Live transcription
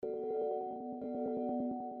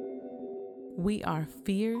We are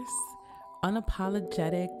fierce,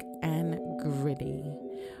 unapologetic, and gritty.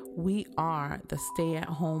 We are the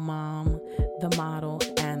stay-at-home mom, the model,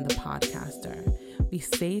 and the podcaster. We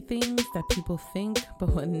say things that people think but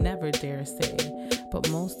would never dare say. But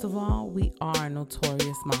most of all, we are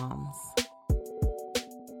notorious moms.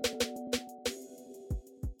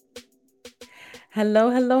 Hello.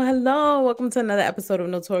 Welcome to another episode of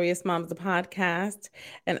Notorious Moms, the podcast.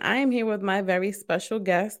 And I am here with my very special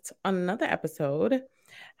guest on another episode.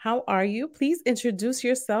 How are you? Please introduce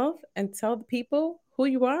yourself and tell the people who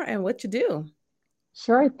you are and what you do.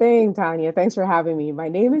 Sure thing, Tania. Thanks for having me. My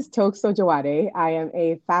name is Tokes. I am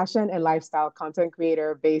a fashion and lifestyle content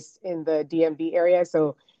creator based in the DMV area.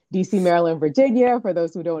 So DC, Maryland, Virginia, for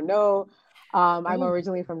those who don't know. I'm Oh.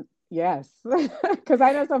 originally from, yes, because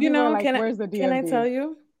I know some people are like, where's the Can I tell DMV?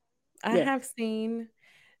 you? I Yes. have seen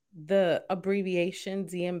the abbreviation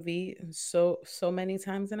DMV so many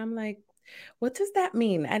times, and I'm like, what does that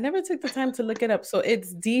mean? I never took the time to look it up. So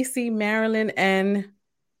it's DC, Maryland, and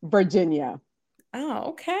Virginia.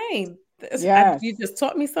 okay. Yes. You just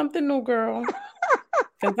taught me something new, girl,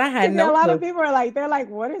 because I had Because no a lot of clue. people are like, they're like,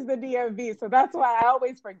 what is the DMV? So that's why I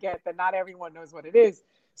always forget that not everyone knows what it is.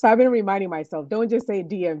 So I've been reminding myself, don't just say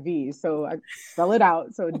DMV. So I spell it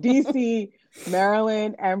out. So DC,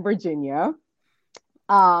 Maryland, and Virginia.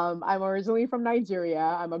 I'm originally from Nigeria.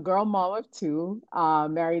 I'm a girl mom of two,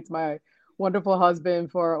 married to my wonderful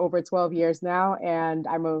husband for over 12 years now. And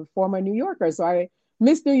I'm a former New Yorker. So I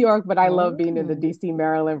miss New York, but I love being in the Oh, DC,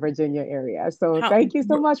 Maryland, Virginia area. So how? thank you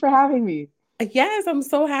so much for having me. Yes, I'm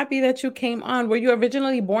so happy that you came on. Were you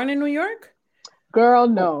originally born in New York? Girl, Or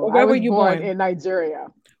no, I where were was you born born? in Nigeria.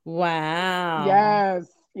 Wow. Yes,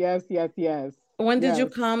 yes, yes, yes, When did you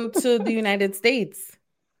yes. come to the United States?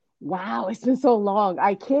 Wow, it's been so long.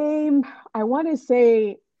 I want to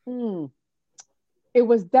say, it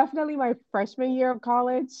was definitely my freshman year of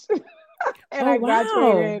college. And Oh, I wow.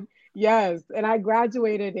 graduated, yes, and I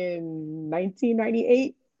graduated in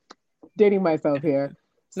 1998, dating myself here.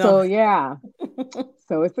 No. So yeah,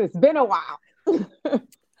 so it's been a while.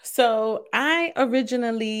 So I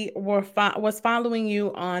originally was following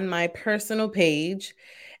you on my personal page,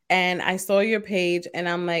 and I saw your page and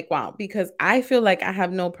I'm like, wow, because I feel like I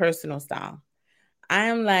have no personal style. I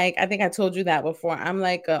am like, I think I told you that before. I'm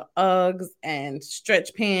like a Uggs and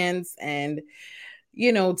stretch pants and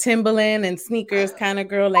Timberland and sneakers kind of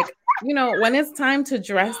girl. Like, when it's time to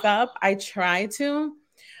dress up, I try to,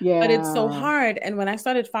 but it's so Yeah. hard. And when I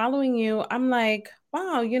started following you, I'm like,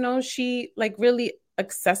 wow, she like really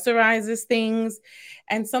accessorizes things.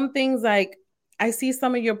 And some things like I see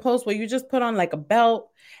some of your posts where you just put on like a belt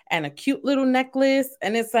and a cute little necklace.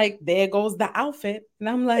 And it's like, there goes the outfit. And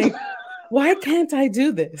I'm like, why can't I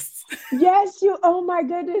do this? Yes, oh my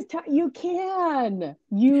goodness, you can.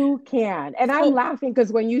 You can. And I'm So, laughing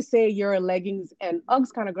because when you say you're a leggings and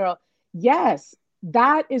Uggs kind of girl, yes,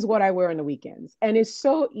 that is what I wear on the weekends. And it's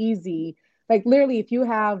so easy. Like literally, if you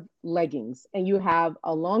have leggings and you have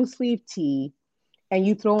a long sleeve tee and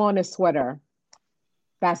you throw on a sweater,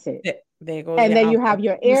 that's it. there goes And your then you have outfit.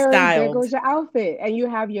 your You earrings, there styled. goes your outfit. And you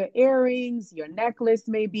have your earrings, your necklace,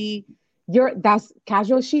 maybe. That's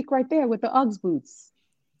casual chic right there with the Uggs boots.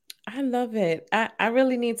 I love it. I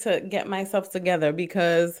really need to get myself together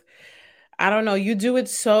because I don't know, you do it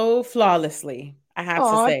so flawlessly, I have to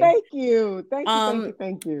Oh, say. thank you. Thank you. Thank Um, you.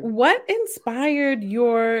 Thank you. what inspired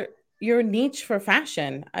your niche for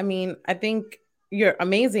fashion? I mean, I think you're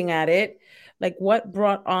amazing at it. Like what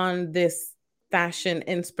brought on this fashion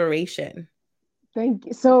inspiration? Thank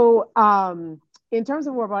you. So, in terms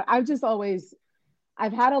of what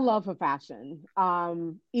I've had a love for fashion.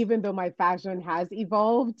 Even though my fashion has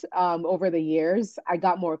evolved over the years, I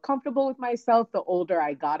got more comfortable with myself the older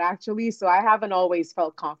I got, actually. So I haven't always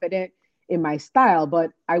felt confident in my style.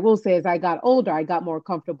 But I will say, as I got older, I got more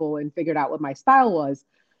comfortable and figured out what my style was.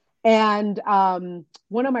 And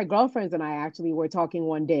one of my girlfriends and I actually were talking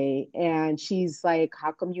one day, and she's like,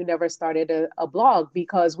 how come you never started a blog?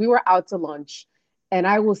 Because we were out to lunch, and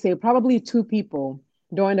I will say probably two people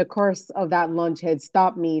during the course of that lunch had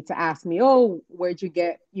stopped me to ask me, oh, where'd you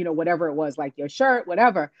get, whatever it was, like your shirt,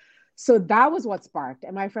 whatever. So that was what sparked.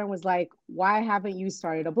 And my friend was like, why haven't you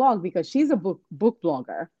started a blog? Because she's a book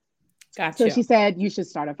blogger. So Gotcha. she said, you should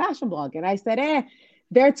start a fashion blog. And I said,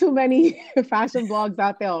 there are too many fashion blogs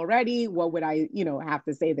out there already. What would I, have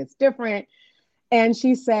to say that's different? And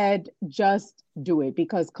she said, just do it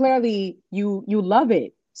because clearly you love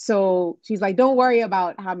it. So she's like, don't worry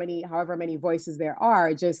about however many voices there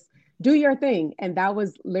are, just do your thing. And that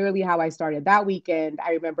was literally how I started that weekend.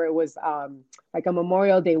 I remember it was like a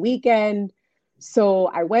Memorial Day weekend. So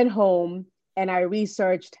I went home and I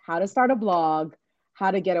researched how to start a blog,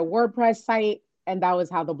 how to get a WordPress site, and that was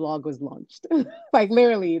how the blog was launched. Like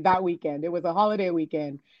literally that weekend. It was a holiday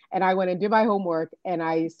weekend, and I went and did my homework and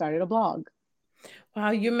I started a blog.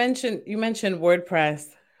 Wow, you mentioned WordPress.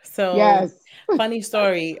 So, Yes. funny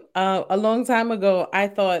story. A long time ago, I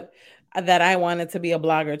thought that I wanted to be a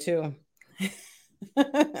blogger too.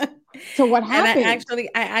 So what And I happened? actually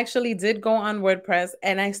I actually did go on WordPress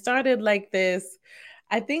and I started like this.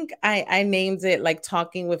 I think I named it like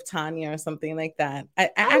talking with Tanya or something like that. I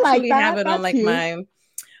I like actually have that. it on That's like cute.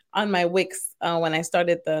 my Wix when I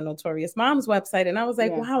started the Notorious Moms website. And I was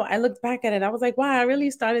like, Yeah. wow, I looked back at it. I was like, wow, I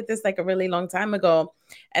really started this like a really long time ago.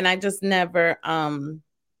 And I just never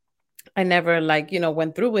I never like,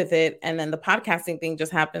 went through with it. And then the podcasting thing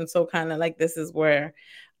just happened. So kind of like this is where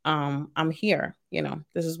I'm here,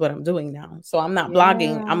 this is what I'm doing now. So I'm not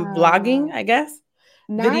blogging, I'm Yeah. vlogging, I guess.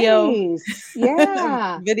 Video, Nice.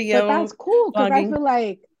 Yeah. But that's video cool because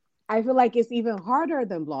blogging. I feel like it's even harder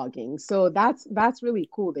than blogging. So that's really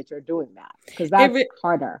cool that you're doing that because It that's re-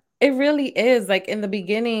 harder. It really is. Like in the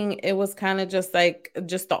beginning, it was kind of just like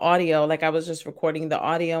just the audio. Like I was just recording the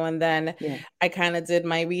audio and then Yeah. I kind of did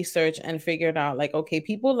my research and figured out like, okay,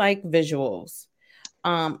 people like visuals.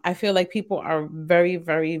 I feel like people are very,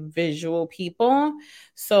 very visual people.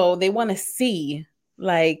 So they want to see,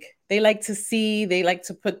 like they like to see, they like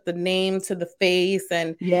to put the name to the face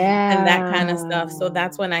and that kind of stuff. So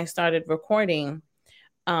that's Yeah. when I started recording.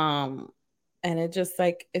 Um, and it just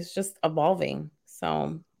like it's just evolving. So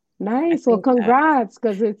I Nice. Well, think that congrats,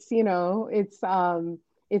 because it's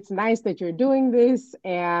nice that you're doing this.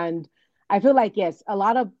 And I feel like, yes, a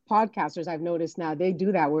lot of podcasters I've noticed now, they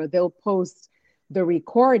do that where they'll post the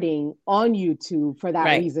recording on YouTube for that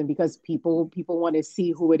right. reason, because people want to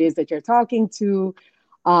see who it is that you're talking to.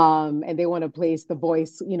 And they want to place the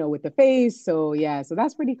voice, with the face. So yeah, so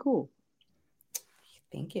that's pretty cool.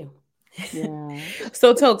 Thank you. Yeah.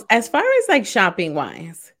 So Tokes, as far as like shopping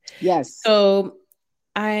wise, Yes. so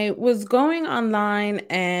I was going online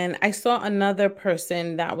and I saw another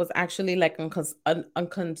person that was actually like a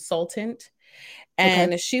consultant. Okay.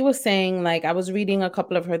 And she was saying, like, I was reading a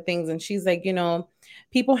couple of her things, and she's like,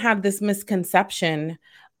 people have this misconception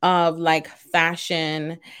of like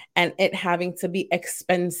fashion and it having to be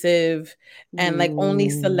expensive and like only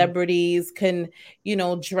Mm. celebrities can,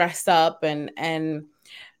 dress up and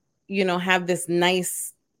have this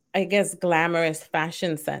nice, I guess, glamorous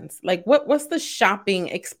fashion sense. Like what's the shopping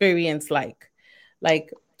experience like?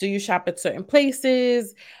 Like, do you shop at certain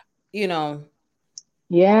places? You know,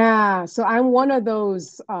 Yeah. So I'm one of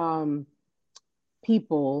those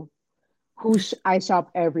people I shop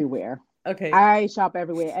everywhere. okay, I shop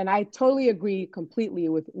everywhere. And I totally agree completely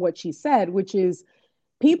with what she said, which is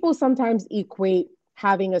people sometimes equate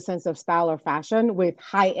having a sense of style or fashion with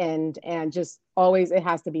high end, and just always it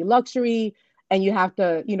has to be luxury and you have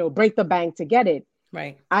to, break the bank to get it.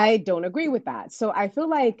 right. I don't agree with that. So I feel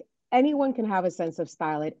like anyone can have a sense of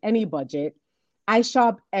style at any budget. I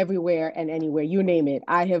shop everywhere and anywhere, you name it.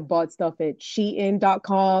 I have bought stuff at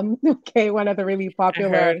Shein.com, okay, one of the really I popular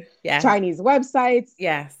heard. Yes. Chinese websites.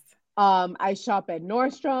 Yes. I shop at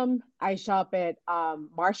Nordstrom. I shop at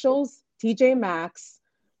Marshalls, TJ Maxx,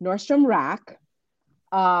 Nordstrom Rack,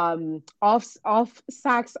 off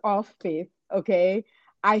Saks off Fifth. Okay,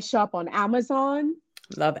 I shop on Amazon.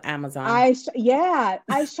 Love Amazon. Yeah,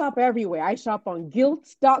 I shop everywhere. I shop on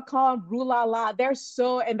Gilt.com, Rulala. They're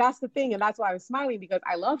so, and that's the thing, and that's why I'm smiling, because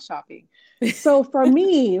I love shopping. So for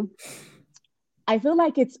me, I feel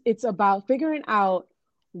like it's about figuring out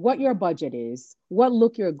what your budget is, what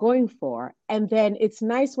look you're going for, and then it's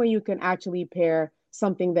nice when you can actually pair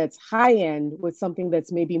something that's high end with something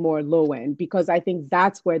that's maybe more low end, because I think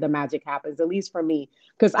that's where the magic happens, at least for me.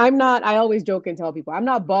 Because I always joke and tell people I'm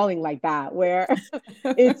not balling like that where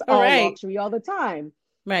it's all Right. luxury all the time.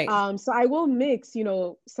 Right. So I will mix,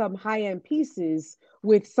 some high end pieces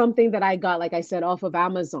with something that I got, like I said, off of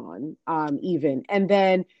Amazon, even, and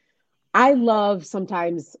then I love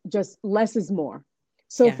sometimes just less is more.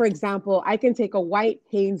 So for Yes. example, I can take a white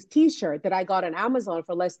Hanes t-shirt that I got on Amazon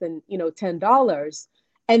for less than, $10,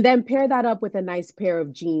 and then pair that up with a nice pair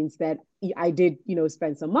of jeans that I did,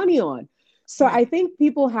 spend some money on. So I Right. think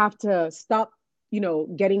people have to stop,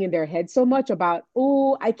 getting in their head so much about,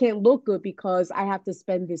 oh, I can't look good because I have to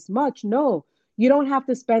spend this much. No, you don't have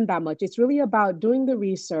to spend that much. It's really about doing the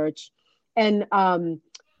research and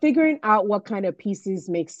figuring out what kind of pieces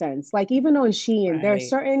make sense. Like even on Shein, there are Right.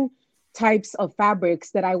 certain types of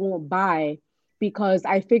fabrics that I won't buy because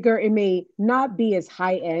I figure it may not be as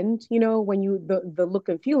high end, when the look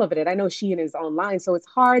and feel of it. I know Shein is online, so it's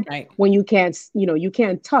hard Right. when you can't, you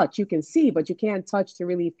can't touch. You can see, but you can't touch to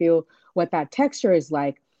really feel what that texture is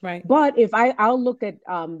like. Right. But if I'll look at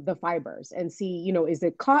the fibers and see, is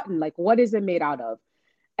it cotton? Like, what is it made out of?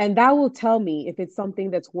 And that will tell me if it's something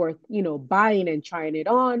that's worth, buying and trying it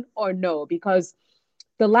on or no, because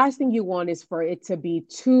the last thing you want is for it to be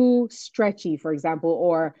too stretchy, for example,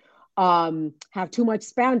 or have too much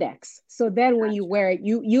spandex. So then when you wear it,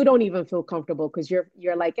 you don't even feel comfortable because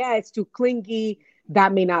you're like, yeah, it's too clingy.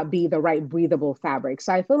 That may not be the right breathable fabric.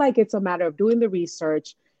 So I feel like it's a matter of doing the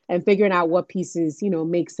research and figuring out what pieces,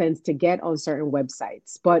 make sense to get on certain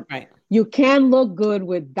websites. But Right. you can look good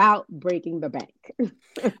without breaking the bank.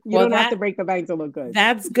 You Well, don't have to break the bank to look good.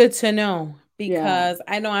 that's good to know Yeah. because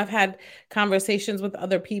I know I've had conversations with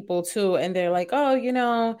other people too, and they're like,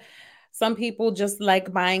 oh, some people just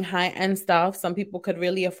like buying high-end stuff. Some people could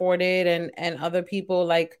really afford it, and other people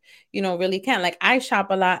like, really can't. Like I shop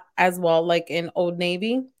a lot as well, like in Old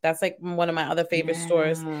Navy. That's like one of my other favorite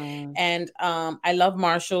stores. Yeah. And I love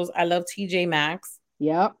Marshalls. I love TJ Maxx.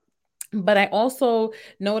 Yep. But I also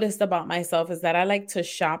noticed about myself is that I like to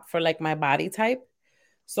shop for like my body type.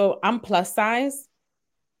 So I'm plus size.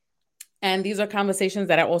 And these are conversations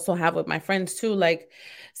that I also have with my friends too. Like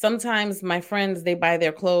sometimes my friends, they buy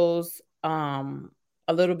their clothes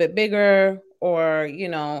a little bit bigger or,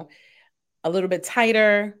 a little bit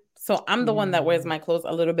tighter. So I'm the one that wears Yeah. my clothes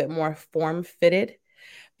a little bit more form fitted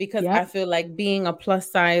because I Yep. feel like being a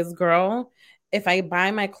plus size girl, if I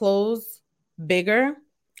buy my clothes bigger,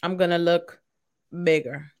 I'm going to look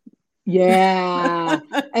bigger. Yeah.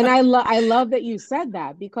 And I love that you said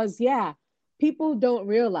that because yeah, people don't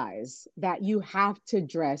realize that you have to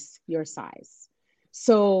dress your size.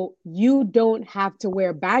 So you don't have to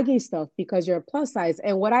wear baggy stuff because you're plus size.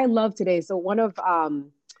 And what I love today, so one of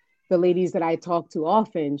the ladies that I talk to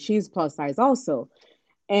often, she's plus size also.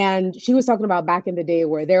 And she was talking about back in the day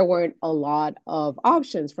where there weren't a lot of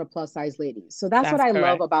options for plus size ladies. So that's what That's I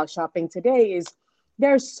love correct. about shopping today is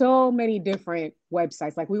there's so many different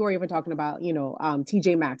websites. Like we were even talking about,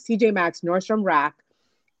 TJ Maxx, Nordstrom Rack,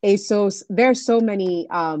 ASOS. There's so many,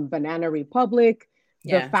 Banana Republic,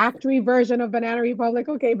 the Yes. factory version of Banana Republic.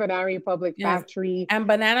 Okay, Banana Republic Yes. factory, And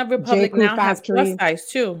Banana J. Republic Crew now has plus factory, size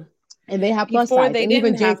too. and they have plus Before size, they and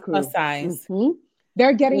even didn't J. have plus Crew. size,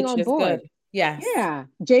 They're getting which on is good. board. Yes. Yeah,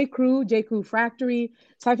 J. Crew Factory.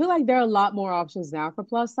 So I feel like there are a lot more options now for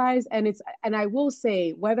plus size. And I will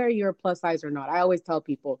say, whether you're plus size or not, I always tell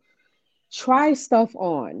people try stuff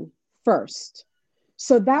on first.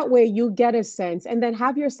 So that way you get a sense and then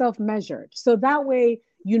have yourself measured. So that way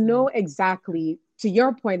you know exactly, to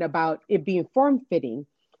your point about it being form fitting,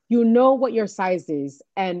 you know what your size is.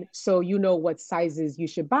 And so you know what sizes you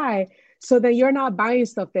should buy. So that you're not buying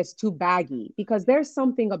stuff that's too baggy because there's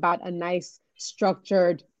something about a nice,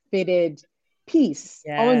 structured, fitted piece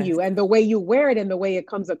on Yes. you and the way you wear it and the way it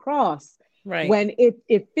comes across Right. when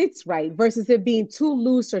it fits right versus it being too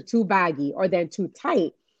loose or too baggy or then too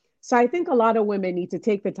tight. So I think a lot of women need to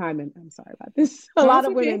take the time, and I'm sorry about this. A No, lot it's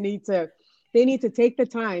of women okay. need to take the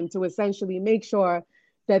time to essentially make sure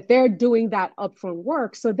that they're doing that upfront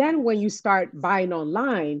work. So then when you start buying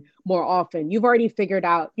online more often, you've already figured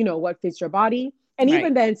out, what fits your body. And Right.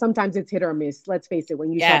 even then, sometimes it's hit or miss. Let's face it,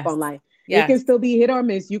 when you shop Yes. online, it can Yes. still be hit or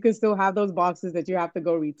miss. You can still have those boxes that you have to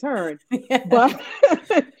go return. Yes. But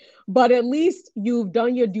but at least you've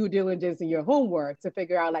done your due diligence and your homework to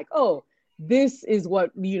figure out like, oh, this is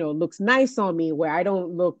what looks nice on me, where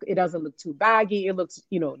it doesn't look too baggy, it looks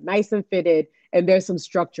nice and fitted, and there's some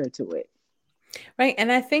structure to it. Right.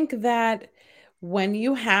 And I think that when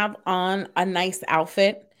you have on a nice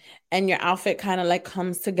outfit and your outfit kind of like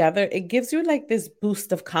comes together, it gives you like this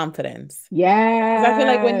boost of confidence. Because I feel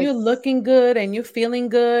like when you're Yes. looking good and you're feeling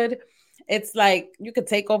good, it's like you could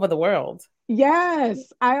take over the world.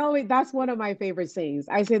 Yes, that's one of my favorite sayings.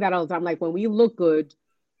 I say that all the time. Like when we look good,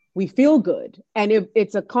 we feel good. And if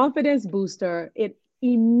it's a confidence booster, it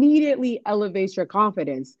immediately elevates your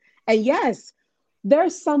confidence. And yes,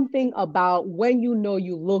 there's something about when you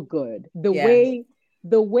look good, Yeah.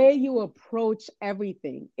 the way you approach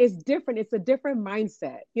everything is different. It's a different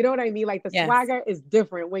mindset. You know what I mean? Like the Yes. swagger is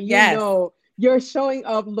different when Yes. you're showing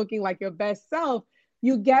up looking like your best self.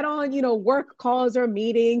 You get on, work calls or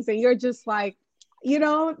meetings and you're just like,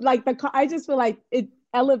 like I just feel like it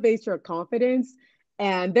elevates your confidence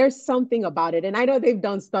and there's something about it. And I know they've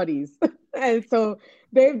done studies. And so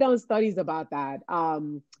they've done studies about that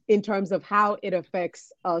in terms of how it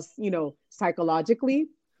affects us, psychologically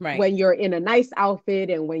Right. when you're in a nice outfit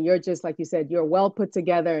and when you're just, like you said, you're well put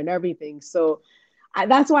together and everything. So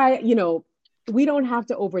that's why, we don't have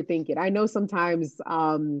to overthink it. I know sometimes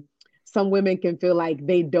some women can feel like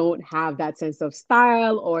they don't have that sense of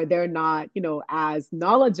style, or they're not, as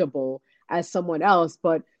knowledgeable as someone else,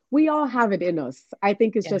 but we all have it in us. I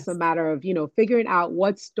think it's just a Yes. matter of, figuring out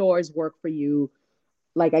what stores work for you.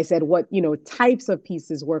 Like I said, what, types of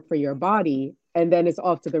pieces work for your body. And then it's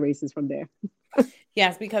off to the races from there.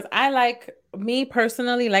 Yes, because I like me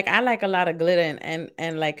personally, like I like a lot of glitter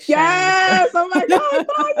and like shine. Yes. Oh my God,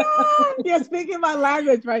 Tanya. You're speaking my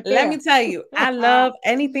language right Let me there. tell you, I love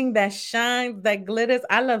anything that shines, that glitters.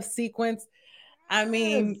 I love sequins. I Yes.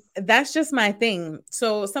 mean, that's just my thing.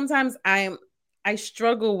 So sometimes I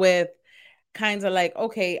struggle with kinds of like,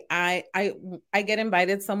 okay, I get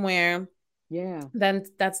invited somewhere, Yeah. then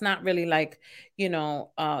that's not really like,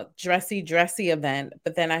 dressy event,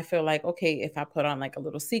 but then I feel like, okay, if I put on like a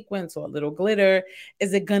little sequence or a little glitter,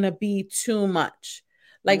 is it gonna be too much?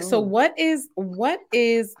 Like, so No. what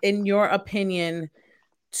is in your opinion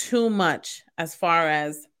too much as far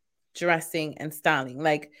as dressing and styling?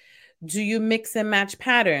 Like, do you mix and match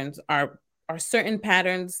patterns? Are certain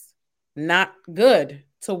patterns not good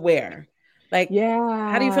to wear? Like,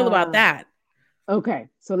 how do you feel about Yeah. that? Okay,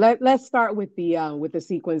 so let's start with the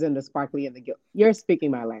sequins and the sparkly and the gilt. You're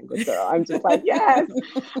speaking my language, girl. I'm just like, yes.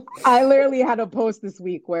 I literally had a post this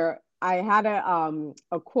week where I had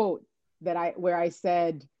a quote that I where I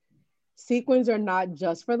said, sequins are not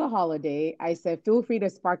just for the holiday. I said, feel free to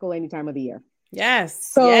sparkle any time of the year. Yes,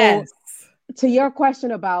 So yes. to your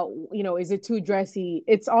question about, is it too dressy?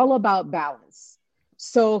 It's all about balance.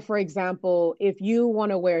 So, for example, if you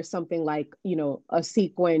want to wear something like, a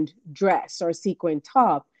sequined dress or a sequined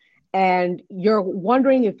top, and you're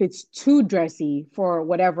wondering if it's too dressy for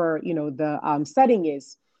whatever, the setting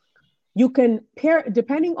is, you can pair,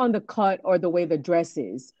 depending on the cut or the way the dress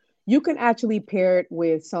is, you can actually pair it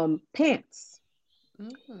with some pants.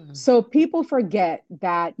 Mm. So people forget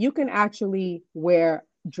that you can actually wear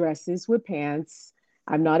dresses with pants.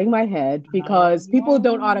 I'm nodding my head because people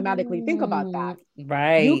don't automatically think about that. You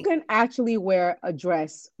Right. can actually wear a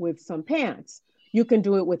dress with some pants. You can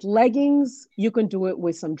do it with leggings. You can do it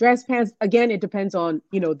with some dress pants. Again, it depends on,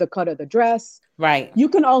 the cut of the dress. Right. You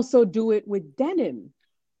can also do it with denim.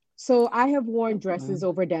 So I have worn dresses Mm.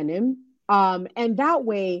 over denim. And that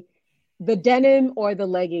way, the denim or the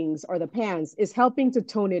leggings or the pants is helping to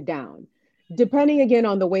tone it down. Depending again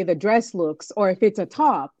on the way the dress looks, or if it's a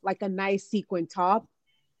top, like a nice sequin top,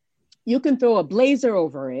 you can throw a blazer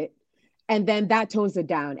over it, and then that tones it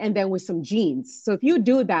down. And then with some jeans. So if you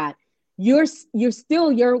do that, you're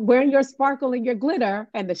wearing your sparkle and your glitter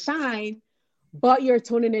and the shine, but you're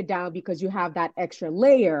toning it down because you have that extra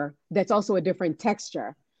layer that's also a different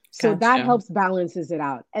texture. So that Gotcha. helps balances it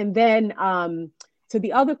out. And then to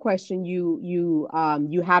the other question you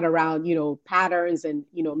had around, patterns and,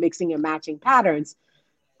 mixing and matching patterns,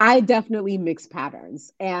 I definitely mix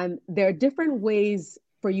patterns. And there are different ways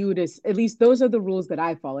for you to, at least those are the rules that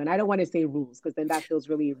I follow. And I don't want to say rules because then that feels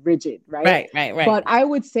really rigid, right? Right, right, right. But I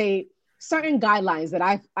would say certain guidelines that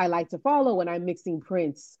I like to follow when I'm mixing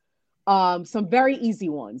prints. Some very easy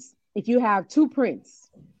ones. If you have two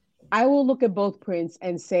prints, I will look at both prints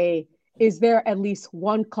and say, is there at least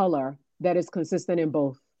one color that is consistent in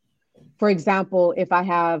both? For example, if I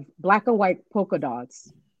have black and white polka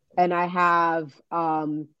dots and I have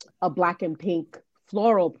a black and pink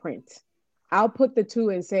floral print, I'll put the two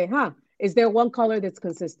and say, is there one color that's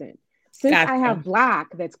consistent? Since I Gotcha. have black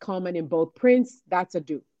that's common in both prints, that's a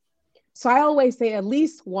do. So I always say at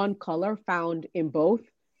least one color found in both,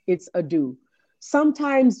 it's a do.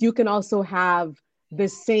 Sometimes you can also have the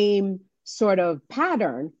same sort of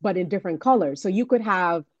pattern, but in different colors. So you could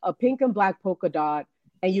have a pink and black polka dot,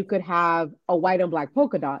 and you could have a white and black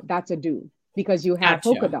polka dot. That's a do because you have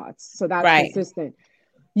polka Gotcha. dots. So that's Right. consistent.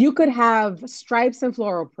 You could have stripes and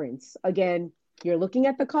floral prints. Again, you're looking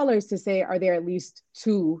at the colors to say, are there at least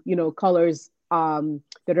two, colors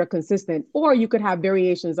that are consistent? Or you could have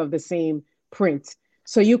variations of the same print.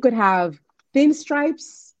 So you could have thin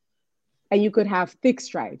stripes and you could have thick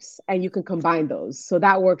stripes and you can combine those. So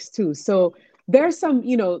that works too. So there's some,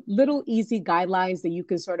 little easy guidelines that you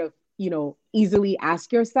can sort of, easily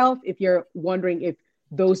ask yourself if you're wondering if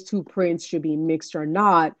those two prints should be mixed or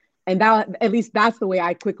not. And that, at least that's the way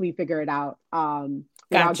I quickly figure it out,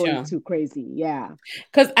 without going Gotcha. too crazy. Yeah.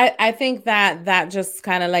 Because I think that just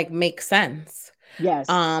kind of like makes sense. Yes.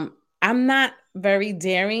 Um, I'm not very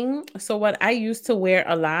daring. So what I used to wear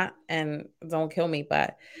a lot, and don't kill me,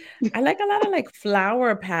 but I like a lot of like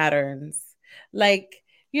flower patterns. Like,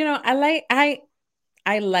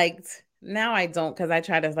 I liked, now I don't, because I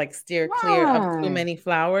try to like steer clear of too Why? many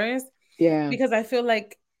flowers Yeah. because I feel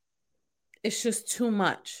like it's just too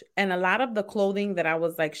much. And a lot of the clothing that I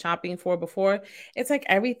was like shopping for before, it's like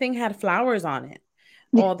everything had flowers on it.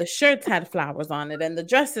 All the shirts had flowers on it and the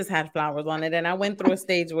dresses had flowers on it. And I went through a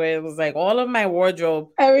stage where it was like all of my wardrobe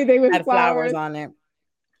Everything with had flowers flowers. on it.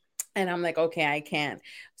 And I'm like, okay, I can't.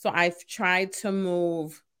 So I've tried to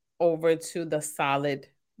move over to the solid,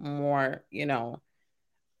 more,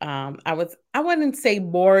 I wouldn't say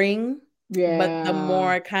boring, but the Yeah.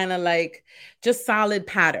 more kind of like just solid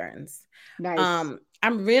patterns. Nice.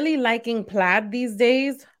 I'm really liking plaid these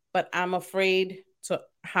days, but I'm afraid to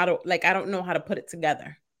how to like I don't know how to put it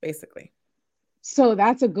together, basically. So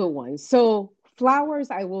that's a good one. So flowers,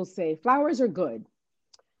 I will say, flowers are good.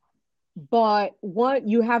 But what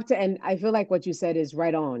you have to, and I feel like what you said is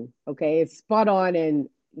right on. Okay. It's spot on. And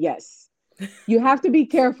yes, you have to be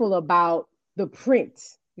careful about the print.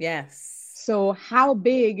 Yes. So how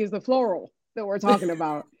big is the floral that we're talking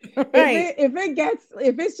about? Right.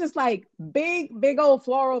 If it's just like big old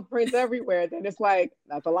floral prints everywhere, then it's like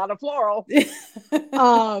that's a lot of floral.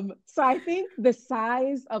 So I think the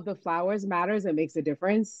size of the flowers matters and makes a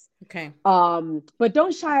difference. Okay. But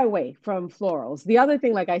don't shy away from florals. The other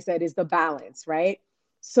thing, like I said, is the balance, right?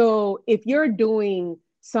 So if you're doing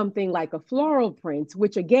something like a floral print,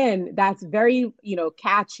 which again, that's very,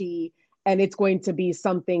 catchy, and it's going to be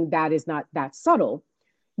something that is not that subtle,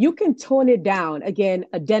 you can tone it down. Again,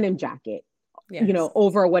 a denim jacket, Yes.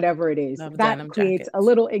 over whatever it is. Love That denim creates a jackets.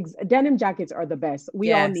 little denim jackets are the best.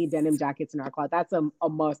 We all Yes. need denim jackets in our closet. That's a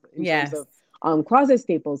must in terms Yes. of closet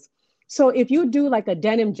staples. So if you do like a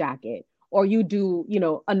denim jacket, or you do,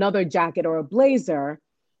 another jacket or a blazer,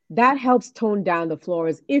 that helps tone down the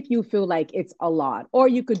floors if you feel like it's a lot. Or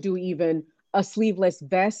you could do even a sleeveless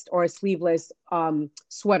vest or a sleeveless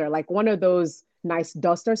sweater, like one of those nice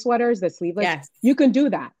duster sweaters, the sleeveless. Yes. You can do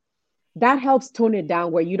that. That helps tone it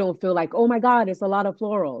down where you don't feel like, oh my God, it's a lot of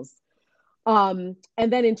florals. And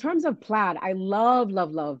then in terms of plaid, I love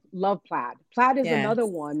plaid. Plaid is another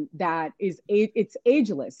Yes. one that it's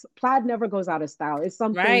ageless. Plaid never goes out of style. It's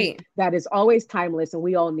something Right. that is always timeless and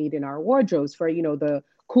we all need in our wardrobes for, the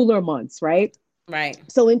cooler months, right? Right.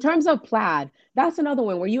 So in terms of plaid, that's another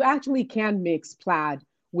one where you actually can mix plaid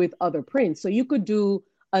with other prints. So you could do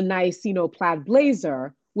a nice, plaid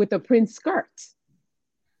blazer with a print skirt,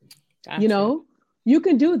 you Gotcha. know, you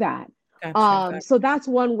can do that. Gotcha. So Gotcha. that's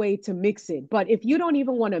one way to mix it. But if you don't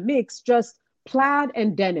even want to mix, just plaid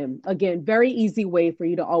and denim. Again, very easy way for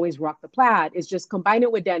you to always rock the plaid is just combine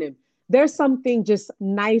it with denim. There's something just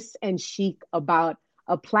nice and chic about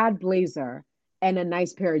a plaid blazer and a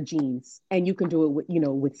nice pair of jeans. And you can do it with,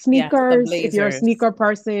 with Yes. The sneakers if you're a blazers. sneaker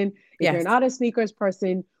person. If you're Yes. not a sneakers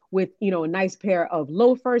person, with, a nice pair of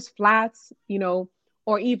loafers, flats,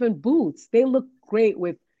 or even boots. They look great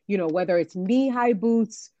with, whether it's knee-high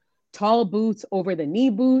boots, tall boots, over the knee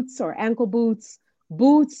boots or ankle boots,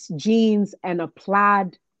 jeans, and a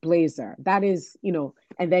plaid blazer. That is,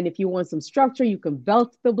 and then if you want some structure, you can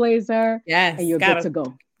belt the blazer and Yes. you're good to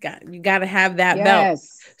go. You gotta have that belt.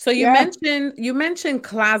 Yes. So Yeah. you mentioned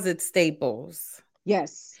closet staples.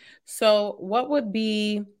 Yes. So what would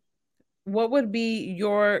be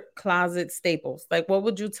your closet staples? Like what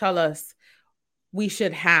would you tell us we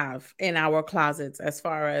should have in our closets as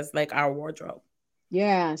far as like our wardrobe?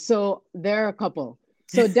 Yeah. So there are a couple.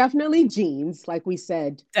 So definitely jeans, like we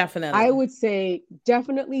said. I Definitely. would say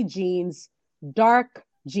definitely jeans. Dark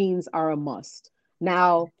jeans are a must.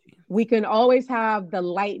 Now, we can always have the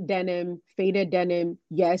light denim, faded denim.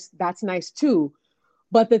 Yes, that's nice too.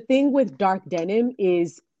 But the thing with dark denim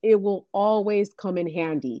is it will always come in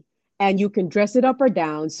handy and you can dress it up or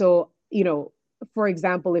down. So, for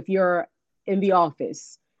example, if you're in the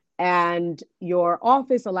office and your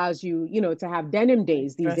office allows you, to have denim Like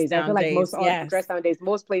days these dress days. I feel down like days. dress Yes. down days,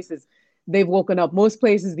 most places they've woken up, most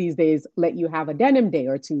places these days let you have a denim day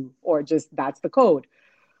or two, or just that's the code.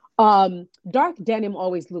 Dark denim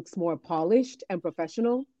always looks more polished and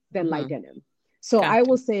professional than light Mm-hmm. denim. So I Gotcha.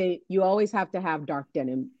 will say you always have to have dark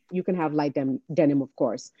denim. You can have light denim, of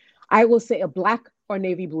course. I will say a black or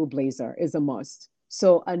navy blue blazer is a must.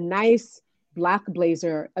 So a nice black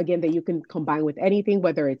blazer, again, that you can combine with anything,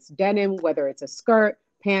 whether it's denim, whether it's a skirt,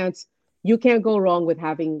 pants. You can't go wrong with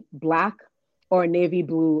having black or navy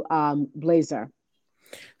blue blazer.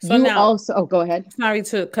 So You now, also, oh, go ahead. sorry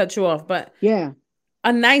to cut you off, but Yeah,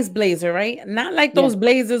 a nice blazer, right? Not like yeah. those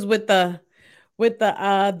blazers with the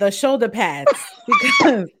shoulder pads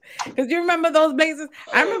because you remember those blazers?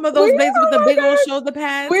 I remember those blazers with Oh the my big old gosh. shoulder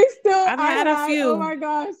pads. We still, I've I had a had, oh few. my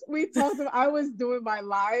gosh, we talked about, I was doing my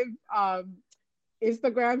live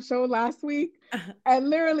Instagram show last week. And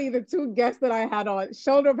literally the two guests that I had on,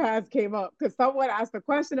 shoulder pads came up because someone asked a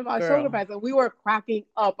question about shoulder Girl, pads and we were cracking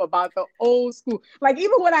up about the old school. Like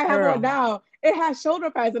even what I have on girl, now, it has shoulder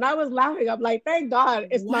pads and I was laughing. I'm like, thank God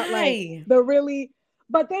it's not like why? the really,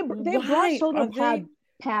 but they brought Why shoulder are they?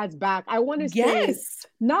 pads back. I want to say Yes.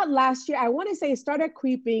 not last year. I want to say it started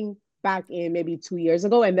creeping back in maybe 2 years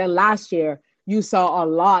ago. And then last year you saw a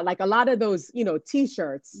lot, like a lot of those,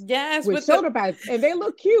 t-shirts Yes, with with the shoulder pads, and they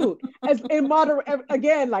look cute as in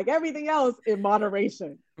again, like everything else in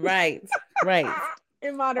moderation. right, right.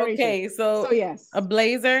 In moderation. Okay, So so yes, a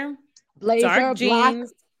blazer, dark blazer, black,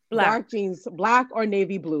 jeans, black. dark jeans, black or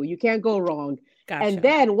navy blue. You can't go wrong. And Gotcha.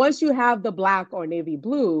 then once you have the black or navy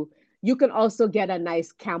blue, you can also get a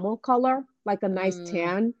nice camel color, like a nice Mm,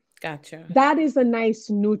 tan. gotcha. That is a nice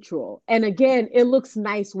neutral. And again, it looks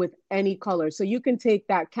nice with any color. So you can take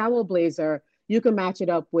that camel blazer, you can match it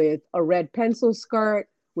up with a red pencil skirt,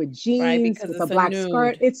 with Right, jeans, because with a it's a black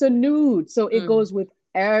skirt. nude. It's a nude. So it Mm, goes with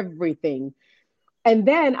everything. And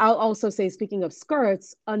then I'll also say, speaking of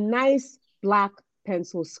skirts, a nice black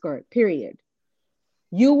pencil skirt, period.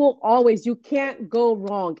 You can't go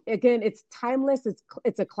wrong. Again, it's timeless.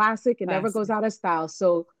 It's a classic. It never goes classic. out of style.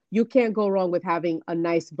 So you can't go wrong with having a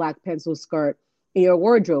nice black pencil skirt in your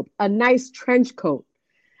wardrobe. A nice trench coat.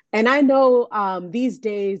 And I know these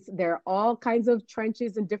days there are all kinds of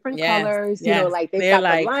trenches in different Yes, colors. yes. Like they've They're got the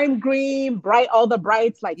like, lime green, bright, all the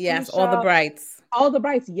brights like yes, all the fuchsia, brights. all the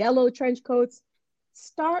brights, yellow trench coats.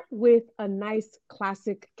 Start with a nice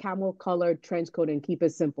classic camel colored trench coat and keep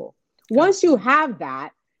it simple. Once you Gotcha. have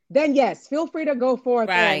that, then yes, feel free to go forth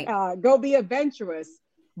and Right, go be adventurous.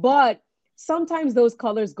 But sometimes those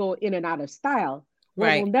colors go in and out of style. What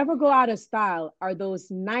will right. never go out of style are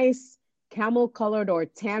those nice camel colored or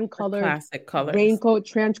tan The colored classic colors. raincoat,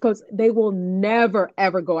 trench coats. They will never,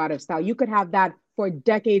 ever go out of style. You could have that for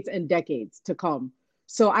decades and decades to come.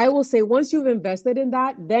 So I will say once you've invested in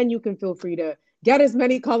that, then you can feel free to get as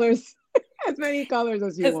many colors, as many colors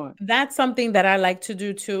as you Because want. that's something that I like to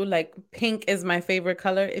do too. Like pink is my favorite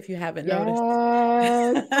color, if you haven't noticed.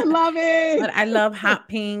 Yes, I love But it. I love hot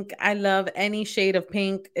pink. I love any shade of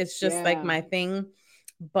pink. It's just like Yeah, my thing.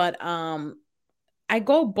 But I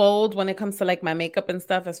go bold when it comes to like my makeup and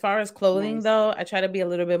stuff. As far as clothing nice. though, I try to be a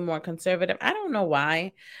little bit more conservative. I don't know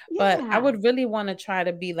why, but I Yeah. would really want to try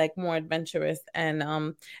to be like more adventurous. And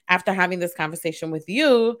after having this conversation with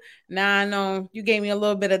you, now I know you gave me a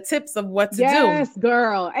little bit of tips of what to do. Yes,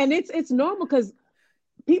 girl. And it's normal because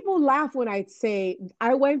people laugh when I say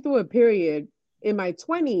I went through a period in my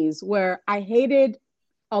 20s where I hated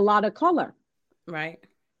a lot of color. Right.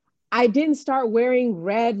 I didn't start wearing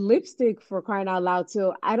red lipstick for crying out loud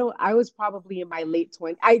till I was probably in my late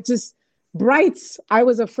 20s. I just brights. I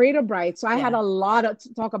was afraid of brights. So I had Yeah. a lot of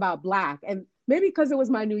to talk about black. And maybe because it was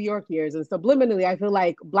my New York years and subliminally, I feel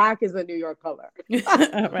like black is a New York color.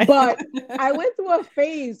 Right. But I went through a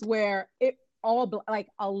phase where it all like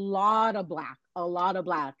a lot of black, a lot of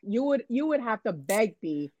black. You would have to beg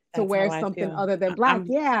me to That's how wear I something feel. other than I- black. I'm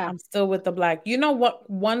Yeah. I'm still with the black. You know what?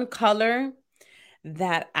 One color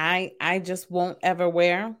that I just won't ever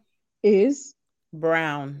wear? Is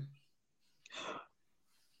Brown.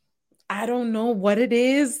 I don't know what it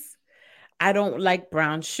is. I don't like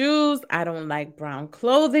brown shoes. I don't like brown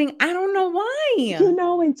clothing. I don't know why. in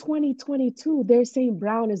 2022, they're saying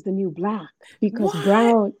brown is the new black because What?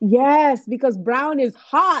 brown, yes, because brown is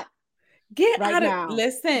hot Get right out of now.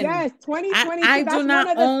 listen. Yes, I 2022. do That's one not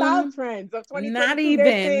of the style own trends of not 2022. They're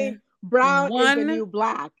saying even brown is the one new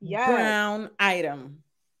black. Yes. brown item.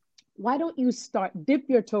 Why don't you dip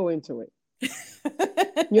your toe into it?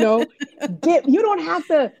 You know, dip. You don't have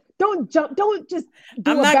to, don't jump, don't just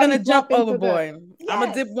do I'm a not belly gonna jump drop into the, overboard. I'm gonna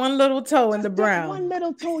yes, dip one little toe in the just dip one brown.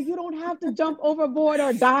 little toe. You don't have to jump overboard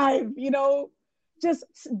or dive, just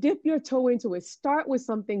dip your toe into it. Start with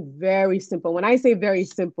something very simple. When I say very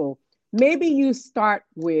simple, maybe you start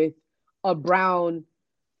with a brown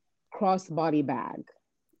crossbody bag,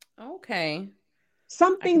 Okay. I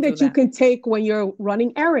something could do that you that. can take when you're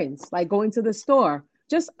running errands, like going to the store.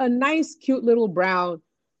 Just a nice, cute little brown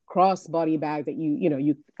crossbody bag that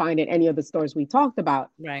you find at any of the stores we talked about,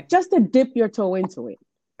 Right. just to dip your toe into it,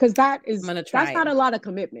 because I'm gonna that's try not it. a lot of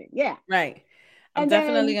commitment. Yeah, Right. I'm and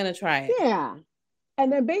definitely then gonna try it. yeah,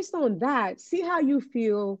 and then based on that, see how you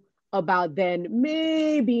feel about then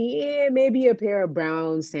maybe a pair of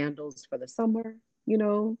brown sandals for the summer. You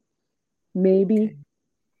know, maybe. Okay.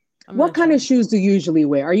 I'm What gonna kind try of it. shoes do you usually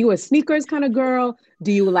wear? Are you a sneakers kind of girl?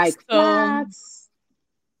 Do you like So flats?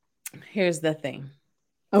 here's the thing.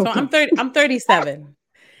 So I'm Okay. 30, I'm 37,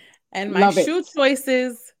 and my Love it. shoe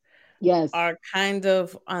choices Yes. are kind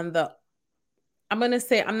of on the I'm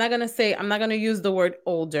not gonna use the word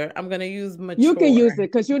older. I'm gonna use You can use mature.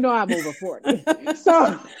 it because you know I'm over 40.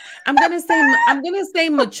 So, I'm gonna say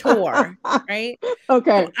mature, right? So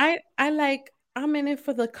okay. I'm in it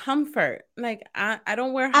for the comfort. Like I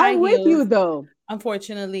don't wear high I'm with you heels, though.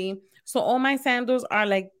 unfortunately. So all my sandals are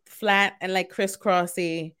like flat and like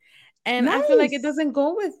crisscrossy. And I feel like it Nice. doesn't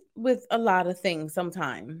go with a lot of things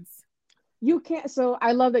sometimes. You can't. So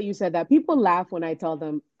I love that you said that. People laugh when I tell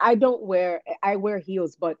them I wear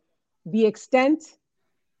heels, but the extent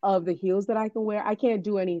of the heels that I can wear, I can't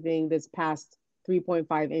do anything that's past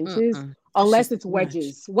 3.5 inches Mm-mm. It's unless just it's too much.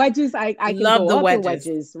 wedges. Wedges, I can Love go the up in wedges.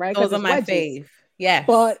 wedges, right? Those Because are it's my wedges. fave. Yes.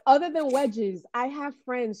 But other than wedges, I have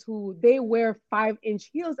friends who they wear 5 inch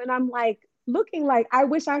heels, and I'm like looking like I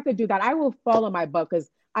wish I could do that. I will fall on my butt because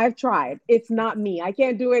I've tried. It's not me. I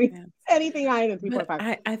can't do Yes. anything higher than But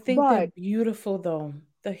 3.5. I think they're But beautiful though.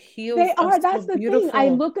 The they heels are are. so That's the thing. I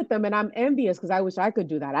beautiful. look at them and I'm envious because I wish I could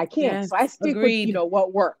do that. I can't. Yes. So I stick with Agreed.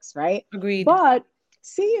 what works, right? Agreed. But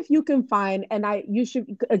see if you can find, and you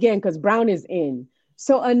should again because brown is in.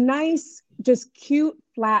 So a nice, just cute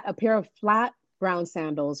flat, a pair of flat brown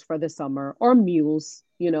sandals for the summer or mules.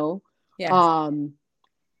 Yes. Um,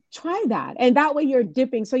 try that, and that way you're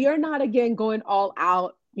dipping. So you're not again going all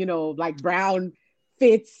out. Like brown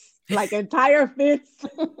fits, like entire fits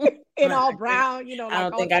in all I can't. brown. I Like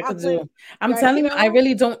don't all think I could chocolate. do. I'm Yeah, telling you, I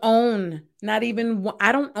really don't own. Not even.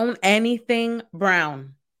 I don't own anything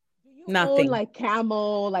brown. Do you own Nothing. like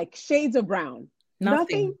camel, like shades of brown? Nothing.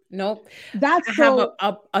 Nothing. Nope. That's I have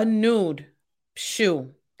so. a nude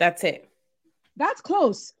shoe. That's it. That's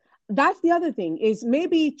close. That's the other thing is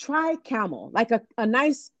maybe try camel, like a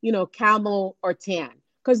nice, camel or tan,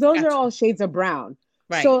 because those are Got you. all shades of brown.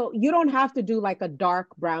 Right. So you don't have to do like a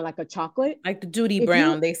dark brown, like a chocolate. Like the duty If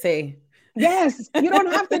brown, you, they say. yes, you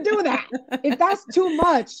don't have to do that. If that's too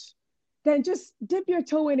much, then just dip your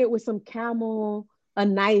toe in it with some camel, a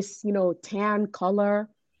nice, tan color.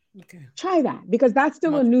 Okay. Try that because that's I'm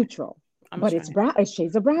still gonna a try. neutral, I'm gonna but try it's it. brown, it's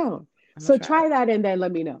shades of brown. I'm gonna So try it. try that and then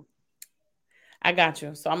let me know. I got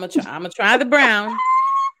you. So I'm gonna try the brown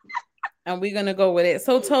and we're gonna go with it.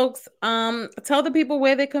 So Tokes, tell the people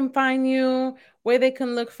where they can find you, where they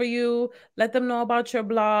can look for you, let them know about your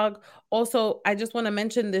blog. Also, I just want to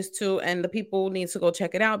mention this too, and the people need to go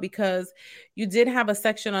check it out because you did have a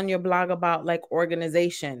section on your blog about like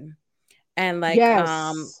organization and like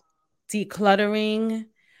Yes. decluttering,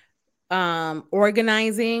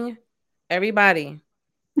 organizing. Everybody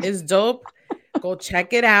is dope. Go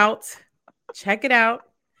check it out. Check it out.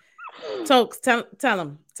 Tokes, tell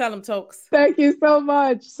them, Tokes. Thank you so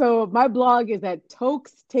much. So my blog is at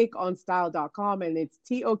tokestakeonstyle.com and it's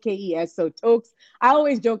Tokes. So Tokes, I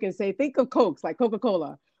always joke and say, think of Cokes like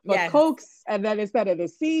Coca-Cola, but Yes, Cokes, and then instead of the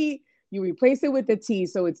C, you replace it with the T.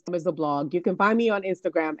 So it's as the blog. You can find me on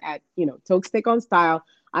Instagram at, Tokes Take on Style.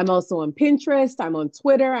 I'm also on Pinterest. I'm on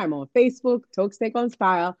Twitter. I'm on Facebook, Tokes Take on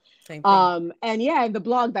Style. same thing. And yeah, and the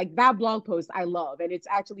blog, like that blog post I love. And it's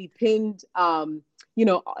actually pinned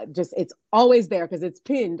just it's always there because it's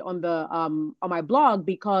pinned on my blog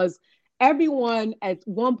because everyone at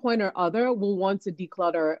one point or other will want to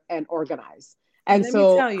declutter and organize. And And let me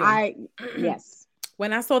so tell you, I yes.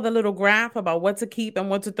 when I saw the little graph about what to keep and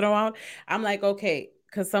what to throw out, I'm like, okay,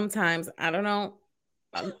 because sometimes I don't know,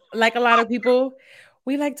 like a lot of people,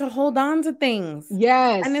 we like to hold on to things.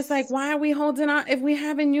 And it's like, Yes. why are we holding on if we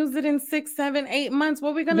haven't used it in 6, 7, 8 months? What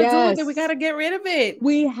are we gonna do with it? We Yes. gotta get rid of it.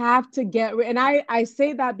 We have to and I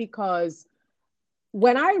say that because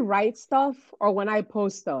when I write stuff or when I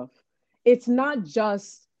post stuff, it's not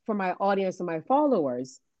just for my audience and my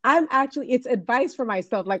followers. It's advice for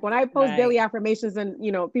myself. Like when I post daily Right. affirmations and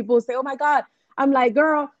people say, "Oh my God," I'm like,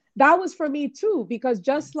 "Girl, that was for me too." Because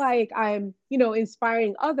just Yes. like I'm,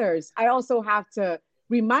 inspiring others, I also have to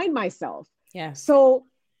remind myself. Yes. So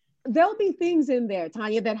there'll be things in there,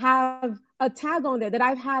 Tanya, that have a tag on there that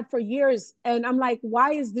I've had for years. And I'm like,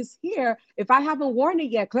 why is this here? If I haven't worn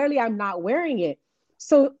it yet, clearly I'm not wearing it.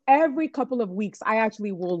 So every couple of weeks, I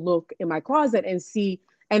actually will look in my closet and see.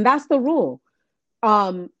 And that's the rule.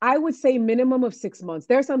 I would say minimum of 6 months.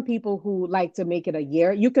 There are some people who like to make it a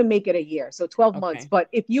year. You can make it a year, so 12 months. Okay. But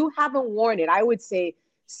if you haven't worn it, I would say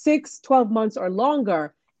 6, 12 months or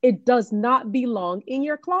longer, it does not belong in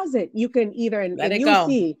your closet. You can either, Let and it you'll go.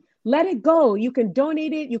 see, let it go. You can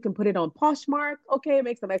donate it. You can put it on Poshmark. Okay,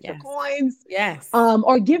 make some extra Yes. coins. Yes.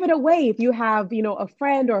 Or give it away if you have, a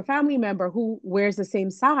friend or a family member who wears the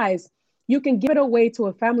same size. You can give it away to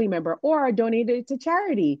a family member or donate it to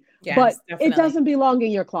charity, but Yes, it definitely. doesn't belong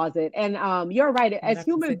in your closet. And you're right. Not As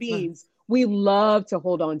after human 6 months. beings, we love to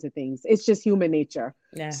hold on to things. It's just human nature.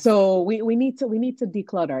 Yes. So we need to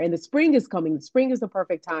declutter. And the spring is coming. The spring is the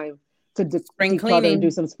perfect time to Spring declutter and do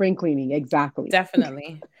cleaning. some spring cleaning. Exactly.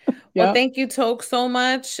 Definitely. Well, Yep. thank you, Toke, so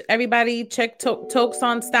much. Everybody check Toke's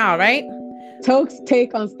on Style, right? Toke's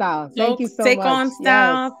take on style. Thank you Toke's so Take much. on Yes.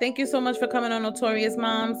 Style. Thank you so much for coming on Notorious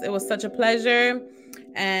Moms. It was such a pleasure.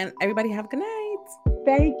 And everybody have a good night.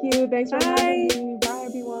 Thank you. Thanks for having Bye. me.